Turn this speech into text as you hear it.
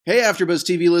Hey AfterBuzz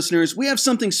TV listeners, we have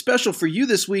something special for you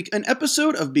this week, an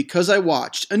episode of Because I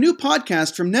Watched, a new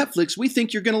podcast from Netflix we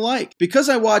think you're going to like. Because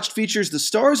I Watched features the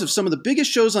stars of some of the biggest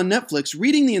shows on Netflix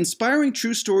reading the inspiring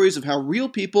true stories of how real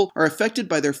people are affected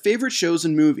by their favorite shows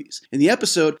and movies. In the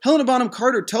episode, Helena Bonham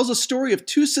Carter tells a story of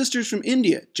two sisters from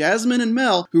India, Jasmine and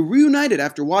Mel, who reunited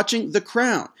after watching The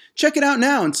Crown. Check it out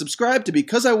now and subscribe to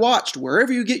Because I Watched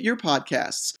wherever you get your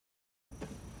podcasts.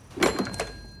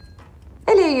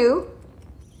 Hello, you.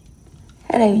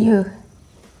 Hello, you.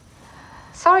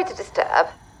 Sorry to disturb.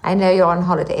 I know you're on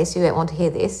holiday, so you won't want to hear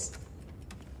this.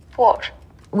 What?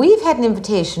 We've had an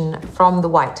invitation from the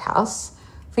White House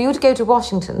for you to go to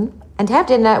Washington and have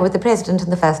dinner with the President and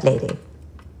the First Lady.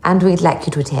 And we'd like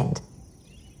you to attend.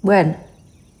 When?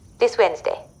 This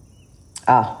Wednesday.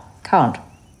 Can't.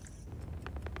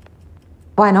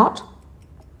 Why not?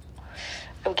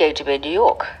 I'm going to be in New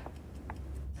York.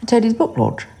 For Tony's book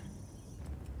launch.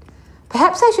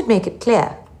 Perhaps I should make it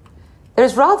clear. There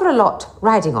is rather a lot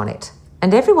riding on it,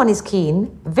 and everyone is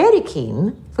keen, very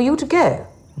keen, for you to go.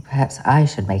 Well, perhaps I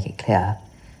should make it clear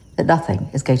that nothing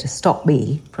is going to stop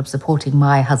me from supporting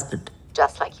my husband.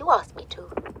 Just like you asked me to.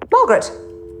 Margaret!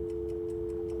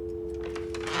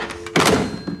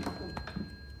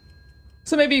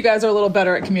 So maybe you guys are a little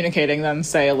better at communicating than,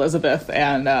 say, Elizabeth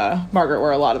and Margaret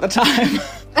were a lot of the time.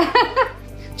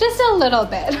 Just a little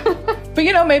bit. But,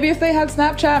 you know, maybe if they had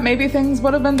Snapchat, maybe things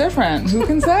would have been different. Who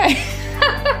can say?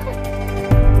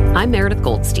 I'm Meredith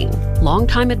Goldstein,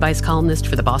 longtime advice columnist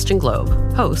for the Boston Globe,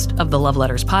 host of the Love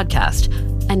Letters podcast,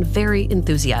 and very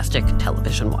enthusiastic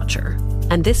television watcher.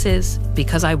 And this is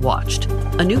Because I Watched,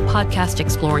 a new podcast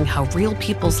exploring how real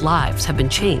people's lives have been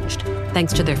changed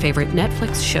thanks to their favorite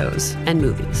Netflix shows and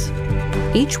movies.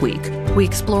 Each week, we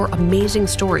explore amazing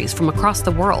stories from across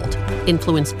the world,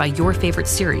 influenced by your favorite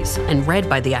series and read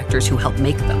by the actors who helped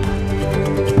make them.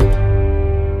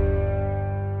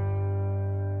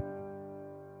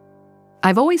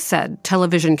 I've always said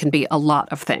television can be a lot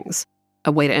of things.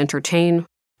 A way to entertain,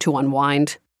 to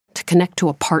unwind, to connect to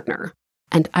a partner.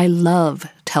 And I love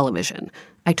television.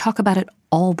 I talk about it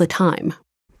all the time,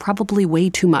 probably way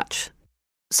too much.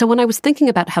 So when I was thinking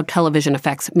about how television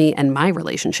affects me and my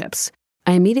relationships,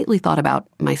 I immediately thought about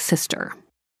my sister.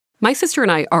 My sister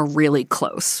and I are really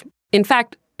close. In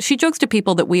fact, she jokes to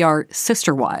people that we are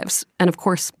sister wives. And of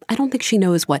course, I don't think she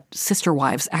knows what sister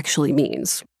wives actually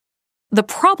means. The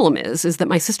problem is that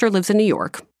my sister lives in New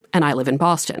York and I live in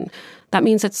Boston. That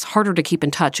means it's harder to keep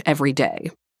in touch every day.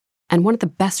 And one of the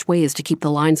best ways to keep the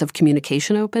lines of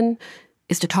communication open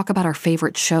is to talk about our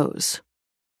favorite shows.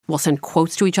 We'll send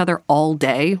quotes to each other all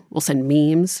day. We'll send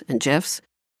memes and GIFs.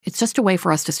 It's just a way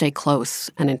for us to stay close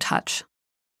and in touch.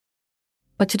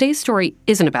 But today's story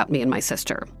isn't about me and my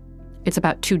sister. It's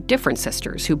about two different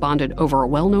sisters who bonded over a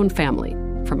well-known family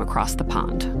from across the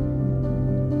pond.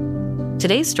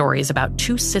 Today's story is about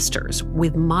two sisters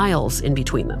with miles in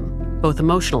between them, both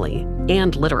emotionally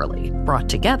and literally brought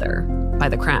together by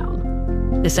the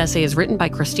Crown. This essay is written by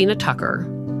Christina Tucker,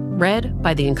 read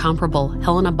by the incomparable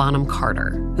Helena Bonham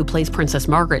Carter, who plays Princess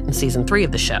Margaret in season 3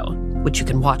 of the show, which you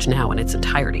can watch now in its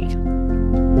entirety.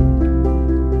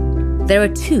 There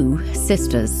are two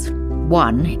sisters.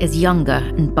 One is younger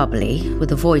and bubbly,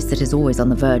 with a voice that is always on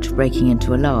the verge of breaking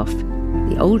into a laugh.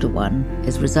 The older one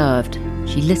is reserved.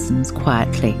 She listens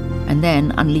quietly and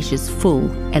then unleashes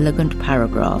full, elegant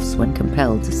paragraphs when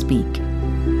compelled to speak.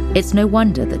 It's no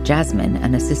wonder that Jasmine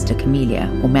and her sister Camelia,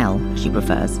 or Mel, as she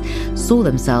prefers, saw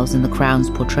themselves in the Crown's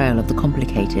portrayal of the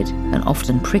complicated and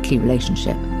often prickly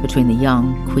relationship between the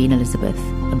young Queen Elizabeth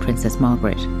and Princess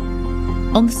Margaret.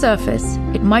 On the surface,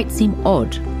 it might seem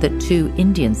odd that two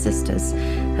Indian sisters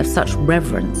have such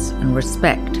reverence and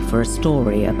respect for a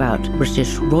story about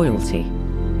British royalty.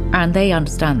 And they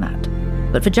understand that.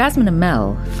 But for Jasmine and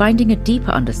Mel, finding a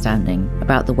deeper understanding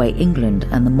about the way England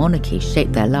and the monarchy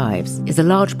shaped their lives is a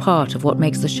large part of what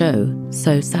makes the show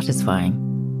so satisfying.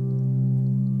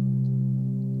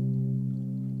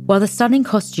 While the stunning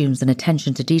costumes and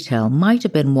attention to detail might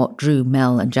have been what drew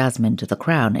Mel and Jasmine to the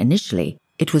Crown initially,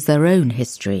 it was their own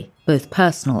history, both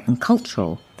personal and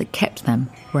cultural, that kept them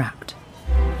wrapped.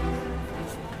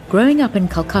 Growing up in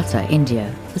Calcutta,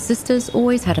 India, the sisters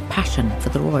always had a passion for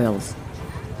the royals.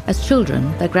 As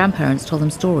children, their grandparents told them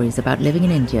stories about living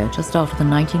in India just after the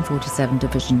 1947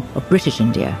 division of British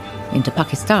India into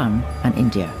Pakistan and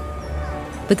India.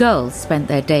 The girls spent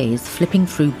their days flipping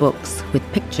through books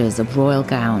with pictures of royal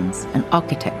gowns and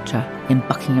architecture in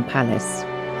Buckingham Palace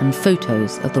and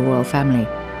photos of the royal family.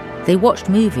 They watched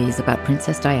movies about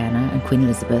Princess Diana and Queen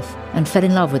Elizabeth and fell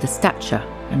in love with the stature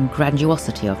and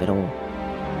grandiosity of it all.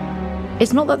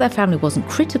 It's not that their family wasn't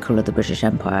critical of the British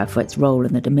Empire for its role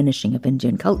in the diminishing of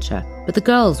Indian culture, but the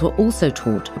girls were also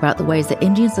taught about the ways that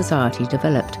Indian society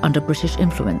developed under British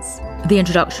influence, the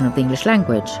introduction of the English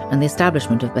language and the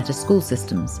establishment of better school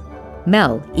systems.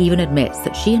 Mel even admits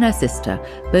that she and her sister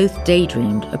both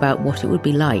daydreamed about what it would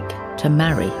be like to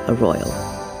marry a royal.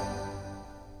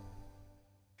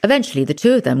 Eventually, the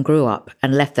two of them grew up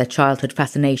and left their childhood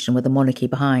fascination with the monarchy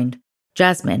behind.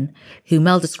 Jasmine, who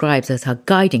Mel describes as her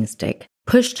guiding stick,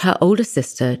 pushed her older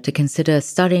sister to consider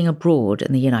studying abroad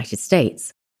in the United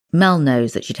States. Mel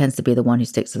knows that she tends to be the one who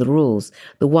sticks to the rules,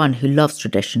 the one who loves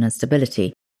tradition and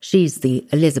stability. She's the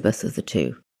Elizabeth of the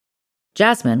two.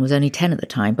 Jasmine was only 10 at the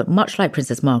time, but much like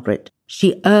Princess Margaret,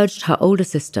 she urged her older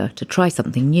sister to try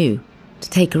something new, to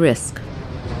take a risk.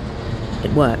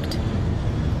 It worked.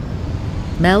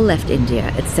 Mel left India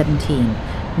at 17,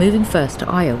 moving first to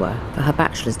Iowa for her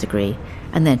bachelor's degree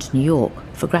and then to New York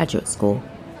for graduate school.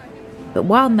 But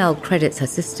while Mel credits her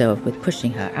sister with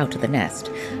pushing her out of the nest,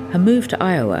 her move to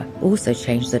Iowa also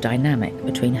changed the dynamic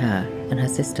between her and her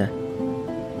sister.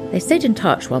 They stayed in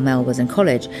touch while Mel was in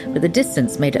college, but the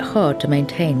distance made it hard to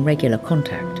maintain regular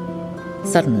contact.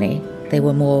 Suddenly, they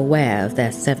were more aware of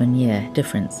their 7-year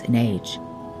difference in age.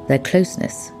 Their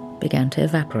closeness began to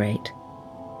evaporate.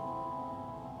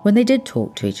 When they did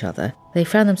talk to each other, they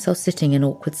found themselves sitting in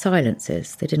awkward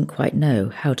silences they didn't quite know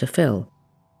how to fill.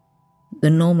 The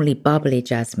normally bubbly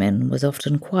Jasmine was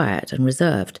often quiet and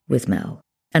reserved with Mel,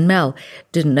 and Mel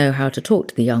didn't know how to talk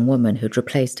to the young woman who'd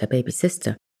replaced her baby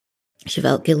sister. She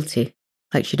felt guilty,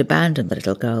 like she'd abandoned the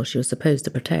little girl she was supposed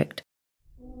to protect.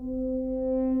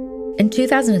 In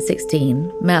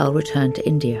 2016, Mel returned to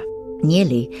India,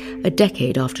 nearly a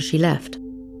decade after she left.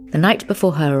 The night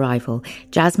before her arrival,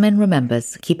 Jasmine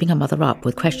remembers keeping her mother up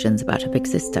with questions about her big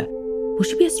sister. Will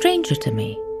she be a stranger to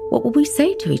me? What will we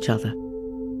say to each other?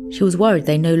 She was worried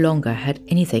they no longer had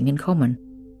anything in common.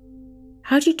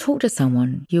 How do you talk to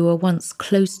someone you were once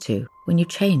close to when you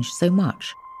changed so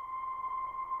much?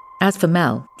 As for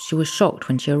Mel, she was shocked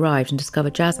when she arrived and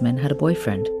discovered Jasmine had a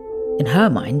boyfriend. In her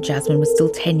mind, Jasmine was still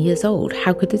 10 years old.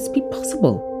 How could this be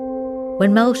possible?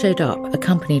 When Mel showed up,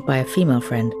 accompanied by a female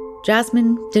friend,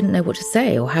 Jasmine didn't know what to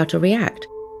say or how to react.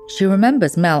 She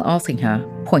remembers Mel asking her,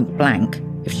 point blank,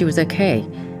 if she was okay.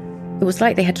 It was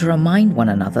like they had to remind one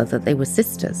another that they were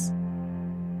sisters.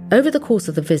 Over the course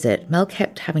of the visit, Mel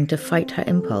kept having to fight her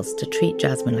impulse to treat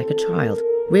Jasmine like a child,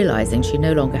 realising she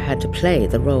no longer had to play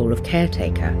the role of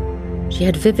caretaker. She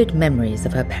had vivid memories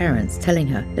of her parents telling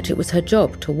her that it was her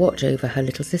job to watch over her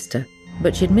little sister,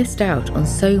 but she'd missed out on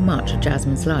so much of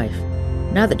Jasmine's life.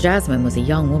 Now that Jasmine was a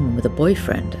young woman with a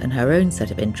boyfriend and her own set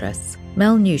of interests,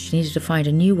 Mel knew she needed to find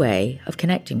a new way of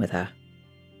connecting with her.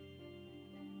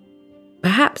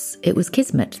 Perhaps it was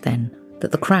kismet, then,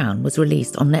 that The Crown was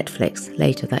released on Netflix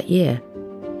later that year.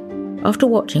 After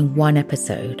watching one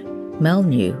episode, Mel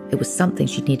knew it was something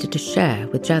she needed to share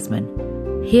with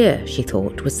Jasmine. Here, she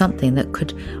thought, was something that could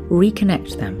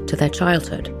reconnect them to their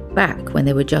childhood, back when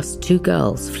they were just two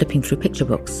girls flipping through picture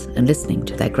books and listening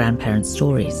to their grandparents'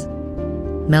 stories.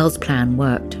 Mel's plan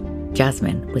worked.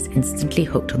 Jasmine was instantly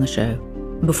hooked on the show.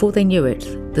 And before they knew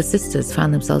it, the sisters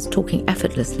found themselves talking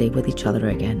effortlessly with each other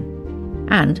again.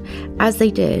 And, as they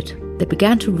did, they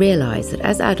began to realise that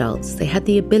as adults they had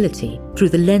the ability, through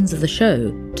the lens of the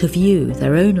show, to view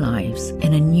their own lives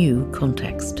in a new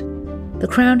context. The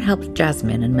Crown helped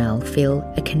Jasmine and Mel feel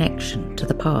a connection to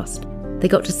the past. They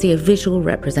got to see a visual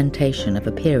representation of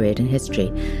a period in history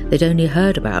they'd only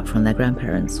heard about from their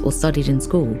grandparents or studied in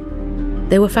school.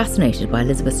 They were fascinated by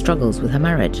Elizabeth's struggles with her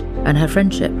marriage and her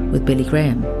friendship with Billy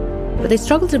Graham. But they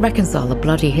struggled to reconcile the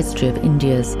bloody history of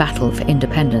India's battle for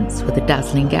independence with the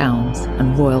dazzling gowns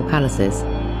and royal palaces.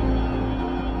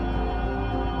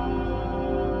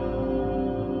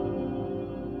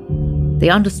 They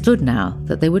understood now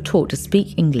that they were taught to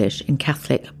speak English in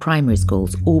Catholic primary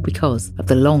schools, all because of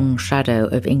the long shadow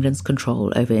of England's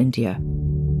control over India.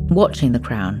 Watching The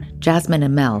Crown, Jasmine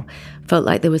and Mel felt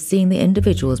like they were seeing the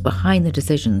individuals behind the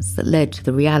decisions that led to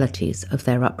the realities of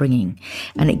their upbringing,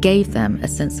 and it gave them a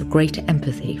sense of greater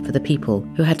empathy for the people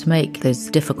who had to make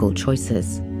those difficult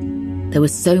choices. There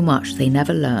was so much they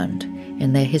never learned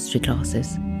in their history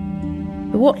classes.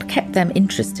 But what kept them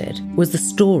interested was the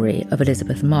story of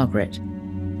Elizabeth and Margaret.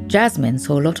 Jasmine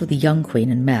saw a lot of the young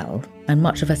queen in Mel, and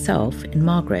much of herself in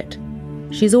Margaret.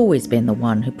 She's always been the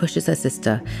one who pushes her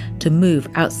sister to move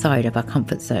outside of her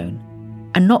comfort zone.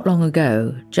 And not long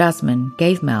ago, Jasmine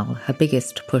gave Mel her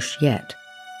biggest push yet.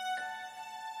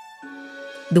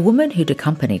 The woman who'd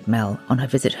accompanied Mel on her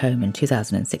visit home in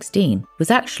 2016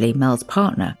 was actually Mel's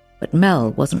partner, but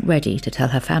Mel wasn't ready to tell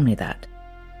her family that.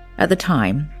 At the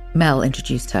time, Mel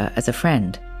introduced her as a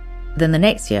friend. Then the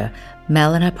next year,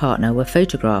 Mel and her partner were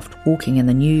photographed walking in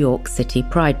the New York City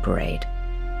Pride Parade.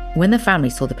 When the family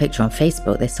saw the picture on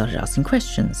Facebook, they started asking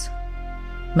questions.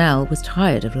 Mel was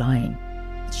tired of lying.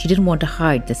 She didn't want to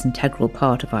hide this integral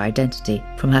part of her identity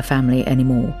from her family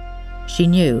anymore. She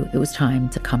knew it was time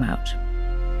to come out.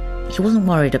 She wasn't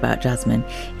worried about Jasmine.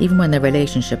 Even when their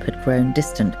relationship had grown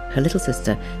distant, her little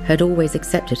sister had always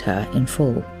accepted her in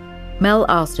full. Mel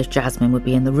asked if Jasmine would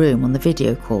be in the room on the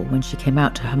video call when she came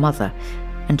out to her mother,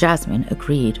 and Jasmine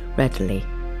agreed readily.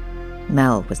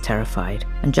 Mel was terrified,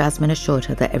 and Jasmine assured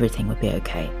her that everything would be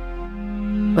okay.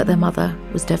 But their mother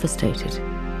was devastated.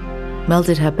 Mel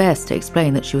did her best to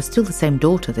explain that she was still the same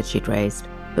daughter that she'd raised,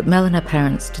 but Mel and her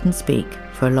parents didn't speak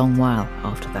for a long while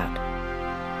after that.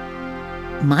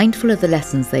 Mindful of the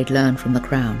lessons they'd learned from The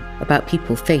Crown about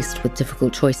people faced with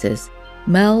difficult choices,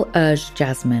 Mel urged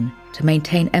Jasmine to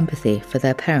maintain empathy for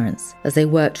their parents as they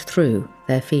worked through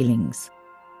their feelings.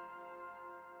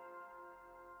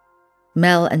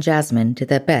 Mel and Jasmine did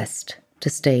their best to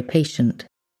stay patient.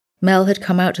 Mel had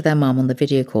come out to their mum on the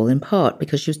video call in part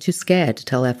because she was too scared to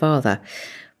tell their father,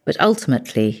 but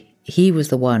ultimately he was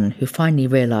the one who finally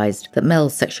realised that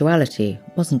Mel's sexuality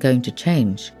wasn't going to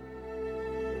change.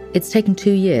 It's taken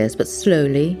 2 years, but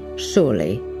slowly,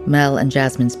 surely, Mel and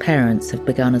Jasmine's parents have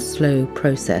begun a slow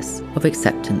process of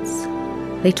acceptance.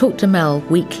 They talk to Mel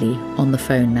weekly on the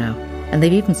phone now, and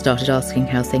they've even started asking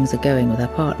how things are going with her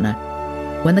partner.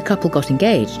 When the couple got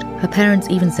engaged, her parents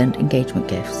even sent engagement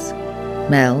gifts.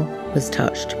 Mel was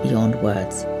touched beyond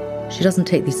words. She doesn't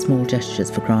take these small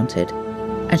gestures for granted,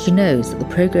 and she knows that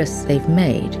the progress they've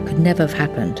made could never have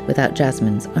happened without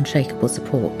Jasmine's unshakable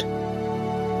support.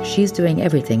 She's doing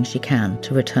everything she can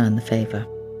to return the favour.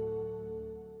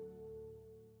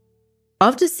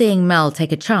 After seeing Mel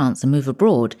take a chance and move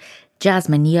abroad,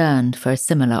 Jasmine yearned for a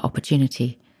similar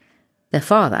opportunity. Their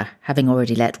father, having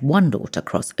already let one daughter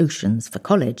cross oceans for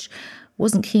college,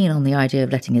 wasn't keen on the idea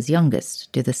of letting his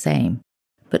youngest do the same.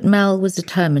 But Mel was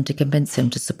determined to convince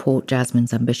him to support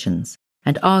Jasmine's ambitions,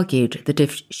 and argued that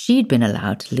if she'd been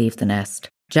allowed to leave the nest,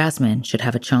 Jasmine should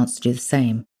have a chance to do the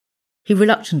same. He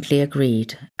reluctantly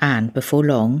agreed, and before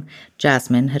long,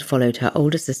 Jasmine had followed her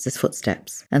older sister's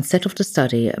footsteps and set off to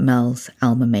study at Mel's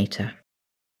alma mater.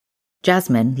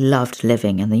 Jasmine loved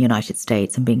living in the United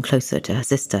States and being closer to her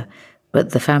sister, but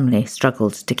the family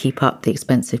struggled to keep up the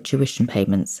expensive tuition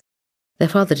payments. Their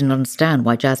father didn't understand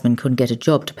why Jasmine couldn't get a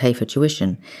job to pay for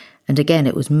tuition, and again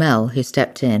it was Mel who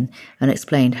stepped in and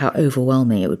explained how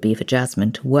overwhelming it would be for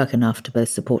Jasmine to work enough to both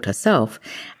support herself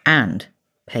and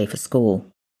pay for school.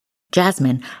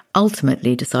 Jasmine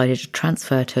ultimately decided to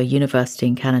transfer to a university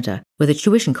in Canada, where the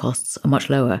tuition costs are much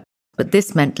lower, but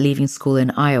this meant leaving school in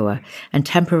Iowa and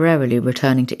temporarily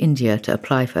returning to India to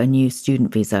apply for a new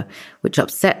student visa, which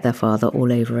upset their father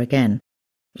all over again.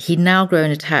 He'd now grown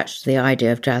attached to the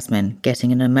idea of Jasmine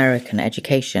getting an American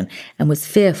education and was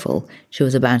fearful she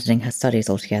was abandoning her studies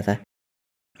altogether.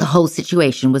 The whole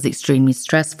situation was extremely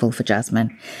stressful for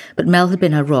Jasmine, but Mel had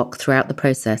been her rock throughout the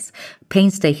process,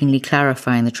 painstakingly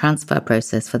clarifying the transfer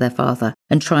process for their father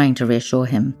and trying to reassure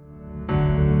him.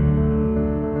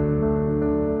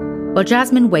 While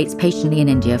Jasmine waits patiently in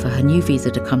India for her new visa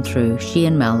to come through, she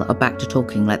and Mel are back to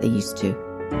talking like they used to.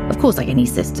 Of course, like any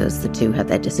sisters, the two had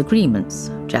their disagreements.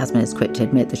 Jasmine is quick to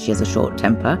admit that she has a short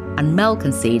temper, and Mel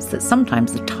concedes that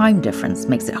sometimes the time difference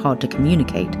makes it hard to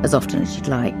communicate as often as she'd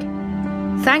like.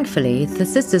 Thankfully, the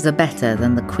sisters are better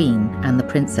than the Queen and the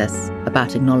Princess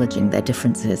about acknowledging their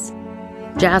differences.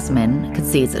 Jasmine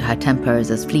concedes that her temper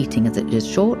is as fleeting as it is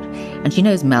short, and she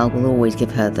knows Mel will always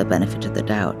give her the benefit of the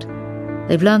doubt.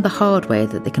 They've learned the hard way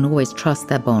that they can always trust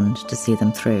their bond to see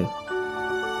them through.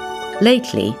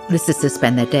 Lately, the sisters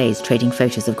spend their days trading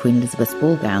photos of Queen Elizabeth's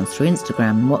ball gowns through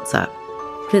Instagram and WhatsApp.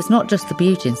 But it's not just the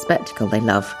beauty and spectacle they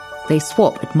love. They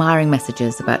swap admiring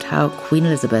messages about how Queen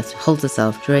Elizabeth holds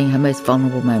herself during her most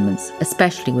vulnerable moments,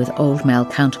 especially with old male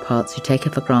counterparts who take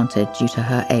her for granted due to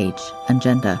her age and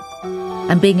gender.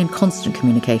 And being in constant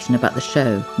communication about the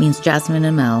show means Jasmine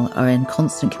and Mel are in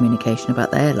constant communication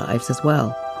about their lives as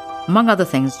well. Among other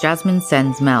things, Jasmine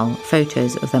sends Mel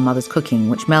photos of their mother's cooking,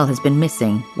 which Mel has been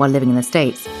missing while living in the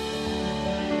States.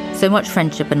 So much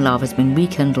friendship and love has been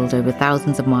rekindled over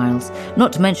thousands of miles,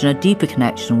 not to mention a deeper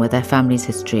connection with their family's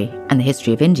history and the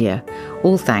history of India,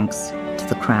 all thanks to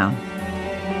The Crown.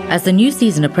 As the new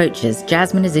season approaches,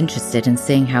 Jasmine is interested in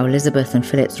seeing how Elizabeth and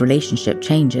Philip's relationship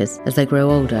changes as they grow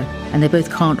older, and they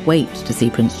both can't wait to see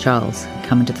Prince Charles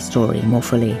come into the story more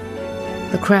fully.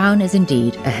 The Crown is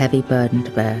indeed a heavy burden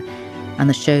to bear, and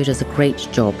the show does a great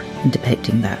job in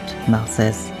depicting that, Mel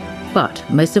says. But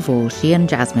most of all, she and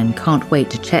Jasmine can't wait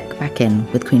to check back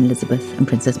in with Queen Elizabeth and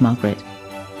Princess Margaret.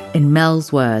 In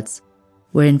Mel's words,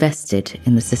 we're invested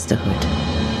in the sisterhood.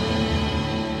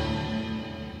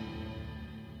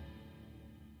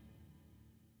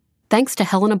 Thanks to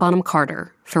Helena Bonham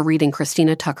Carter for reading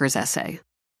Christina Tucker's essay.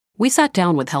 We sat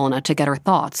down with Helena to get her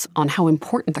thoughts on how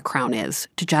important the crown is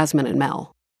to Jasmine and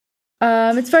Mel.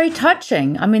 It's very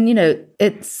touching. I mean,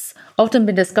 it's often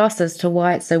been discussed as to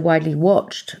why it's so widely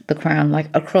watched, The Crown, like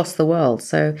across the world.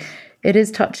 So it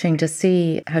is touching to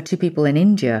see how two people in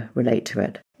India relate to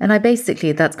it. And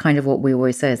that's kind of what we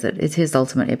always say, is that it is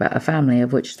ultimately about a family,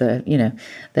 of which they're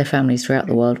families throughout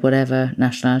the world, whatever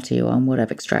nationality you are and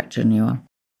whatever extraction you are.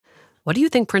 What do you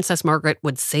think Princess Margaret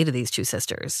would say to these two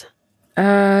sisters?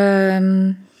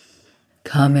 Come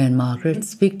in, Margaret,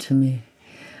 speak to me.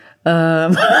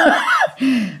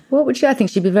 What would she? I think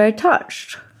she'd be very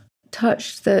touched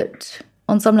that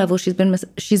on some level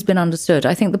she's been understood.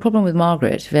 I think the problem with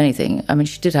Margaret, if anything, I mean,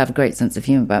 she did have a great sense of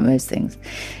humour about most things,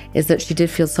 is that she did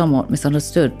feel somewhat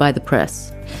misunderstood by the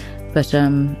press. But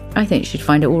I think she'd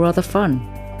find it all rather fun.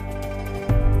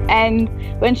 And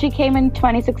when she came in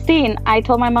 2016, I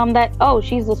told my mom that,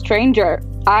 she's a stranger.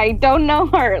 I don't know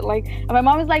her. And my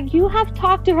mom was like, you have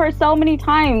talked to her so many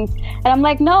times. And I'm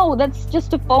like, no, that's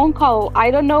just a phone call. I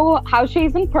don't know how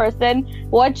she's in person,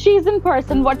 what she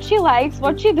likes,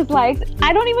 what she dislikes.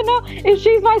 I don't even know if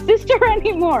she's my sister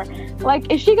anymore.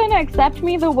 Is she going to accept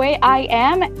me the way I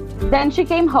am? Then she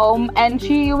came home and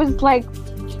she was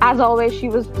as always, she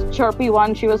was chirpy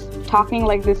one. She was talking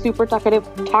like this super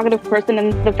talkative person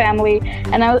in the family.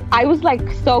 And I was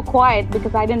so quiet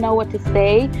because I didn't know what to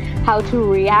say, how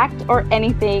to react or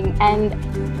anything. And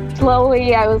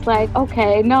slowly I was like,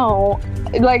 okay, no,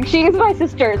 she is my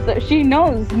sister, so she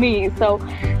knows me. So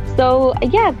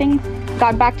yeah, things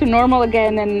got back to normal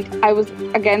again. And I was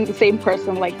again the same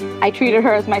person. I treated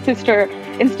her as my sister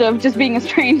instead of just being a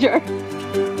stranger.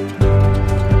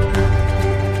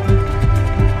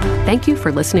 Thank you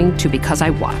for listening to Because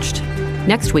I Watched.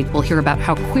 Next week, we'll hear about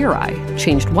how Queer Eye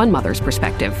changed one mother's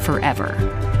perspective forever.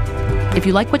 If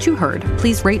you like what you heard,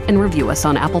 please rate and review us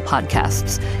on Apple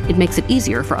Podcasts. It makes it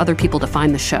easier for other people to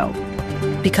find the show.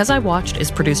 Because I Watched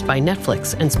is produced by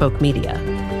Netflix and Spoke Media.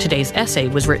 Today's essay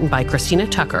was written by Christina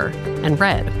Tucker and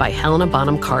read by Helena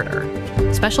Bonham Carter.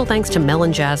 Special thanks to Mel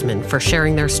and Jasmine for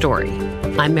sharing their story.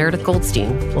 I'm Meredith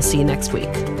Goldstein. We'll see you next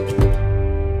week.